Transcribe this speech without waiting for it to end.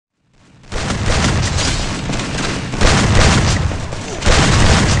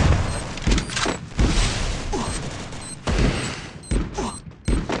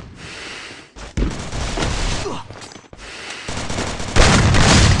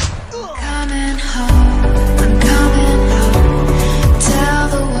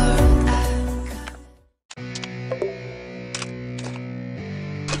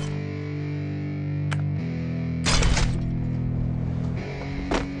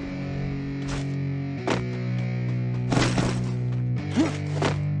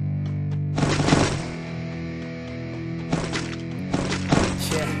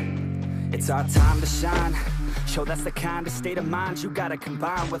our time to shine. Yo, that's the kind of state of mind you gotta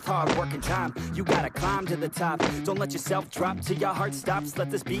combine with hard work and time. You gotta climb to the top. Don't let yourself drop till your heart stops.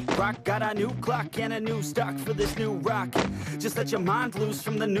 Let this beat rock. Got a new clock and a new stock for this new rock. Just let your mind loose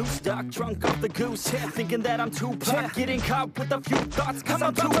from the new stock. Drunk off the goose, thinking that I'm too pop. Getting caught with a few thoughts, cause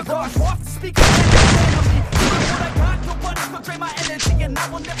I'm too lost. Off the speaker, what I got, nobody's gonna drain my energy, and I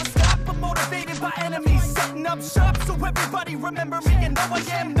will never stop. I'm motivated by enemies, setting up shop so everybody remember me. And no, I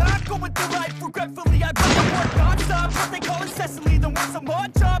am not going through life regretfully. I'd rather work non-stop, what they call incessantly, than want some more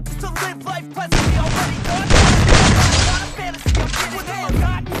job just to live life pleasantly. Already done, not a fantasy, I'm getting with a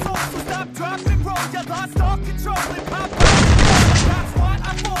forgotten soul. So stop, drop, and roll, you lost all control and pop up. That's what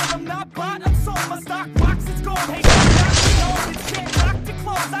I'm on, I'm not bought, I'm sold. My stock box is gold, hey, knock me on, it's shit, knock to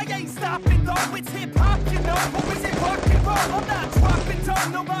close. I ain't stopping though, it's hip-hop, you know. Or is it rock and roll? I'm not dropping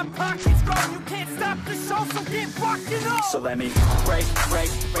down, no, my pocket's grown. You can't stop the show, so get rockin' on. So let me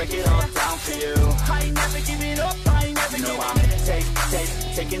break it all down for you. I ain't never giving up, I ain't never giving up.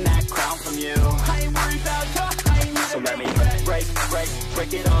 Taking that crown from you. I ain't worried about you, I ain't never. So let me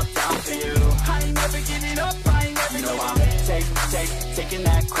break it all down for you. I ain't never giving up, I ain't never giving up. I'm taking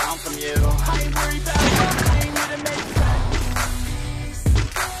that crown from you. I ain't worried about you, I ain't never make it.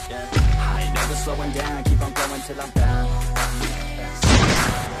 I ain't never slowing down, keep on going till I'm down.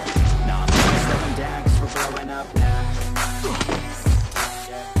 No, I'm never slowing down, cause we're blowing up now.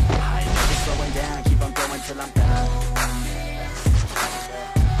 I ain't never slowing down, keep on going till I'm down.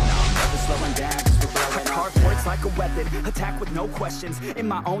 No, I'm never slowing down, cause we're blowing up. Hard words like a weapon, attack with no questions. In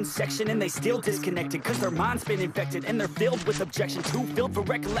my own section and they still disconnected, cause their mind's been infected and they're filled with objection. Too filled for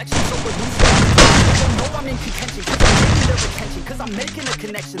recollection, so we're losing. They don't know I'm in contention, cause I'm making their attention, cause I'm making a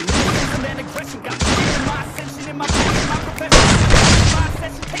connection. Lyricism and aggression got me in my ascension, in my passion, my profession. My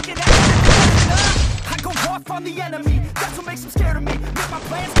ascension, taking action. I go off on the enemy, that's what makes them scared of me. Make my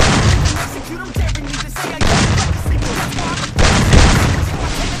plans, execute them, daring me to say I can't fuck to sleep. That's why I'm my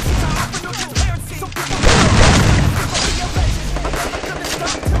tendencies, I offer no transparency. So people be a legend. I'm never gonna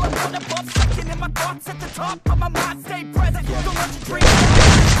stop till I'm one above second. And my thoughts at the top, but my mind stay present. Don't let your dreams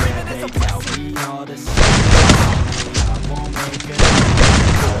stop, screaming it's a blessing. All the same, I won't make it.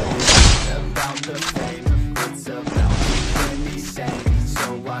 It's about the fame, it's about keeping me sane. So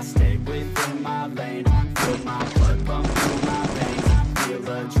I stay within my lane. Feel my blood pump through my veins. Feel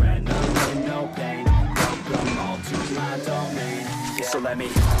adrenaline, no pain. Welcome all to my domain. So let me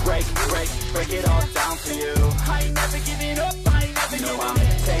break it all down for you. I ain't never giving up, I ain't never giving up. I'm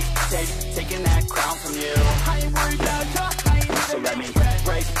taking that crown from you. I ain't worried about you, I ain't never. So let me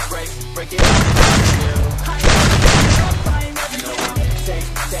break it all down for you. I ain't never giving up, I ain't never giving up. I'm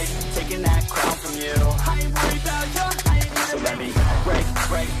taking that crown from you. I ain't worried about you, I ain't never. So let me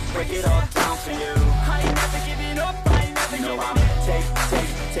break it all down for you. I ain't never giving up, I ain't never giving up. I'm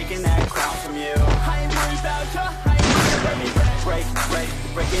taking that crown from you. I ain't worried about you, I ain't never. So let me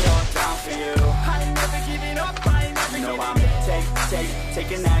break it all down for you. I ain't never giving up, I ain't never giving up. I'm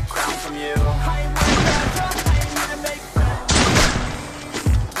taking that crown from you. I ain't worried about you, I ain't never make friends.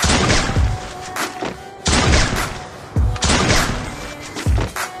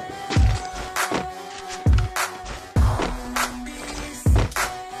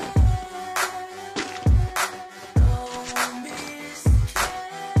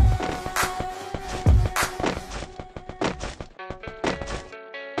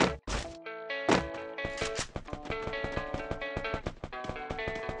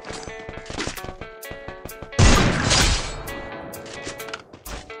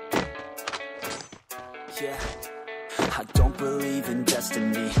 Yeah, I don't believe in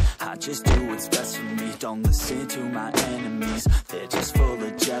destiny, I just do what's best for me. Don't listen to my enemies, they're just full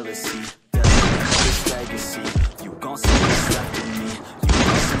of jealousy. Building this legacy, you gon' see what's left in me. You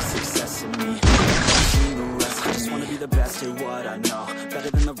gon' see success in me. I just wanna be the best at what I know. Better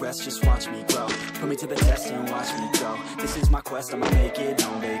than the rest, just watch me grow. Put me to the test and watch me go. This is my quest, I'ma make it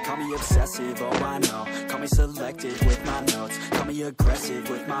known. They call me obsessive, oh I know. Call me selective with my notes. Call me aggressive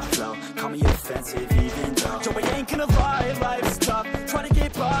with my flow. Call me offensive even though Joe, I ain't gonna lie, life's tough. Try to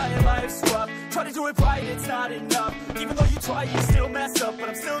get by, life's rough. Try to do it right, it's not enough. Even though you try, you still mess up. But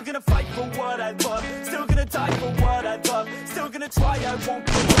I'm still gonna fight for what I love. Still gonna die for what I love. Still gonna try, I won't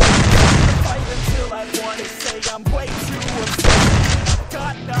give up. I'm gonna fight until I wanna say I'm way too obsessed.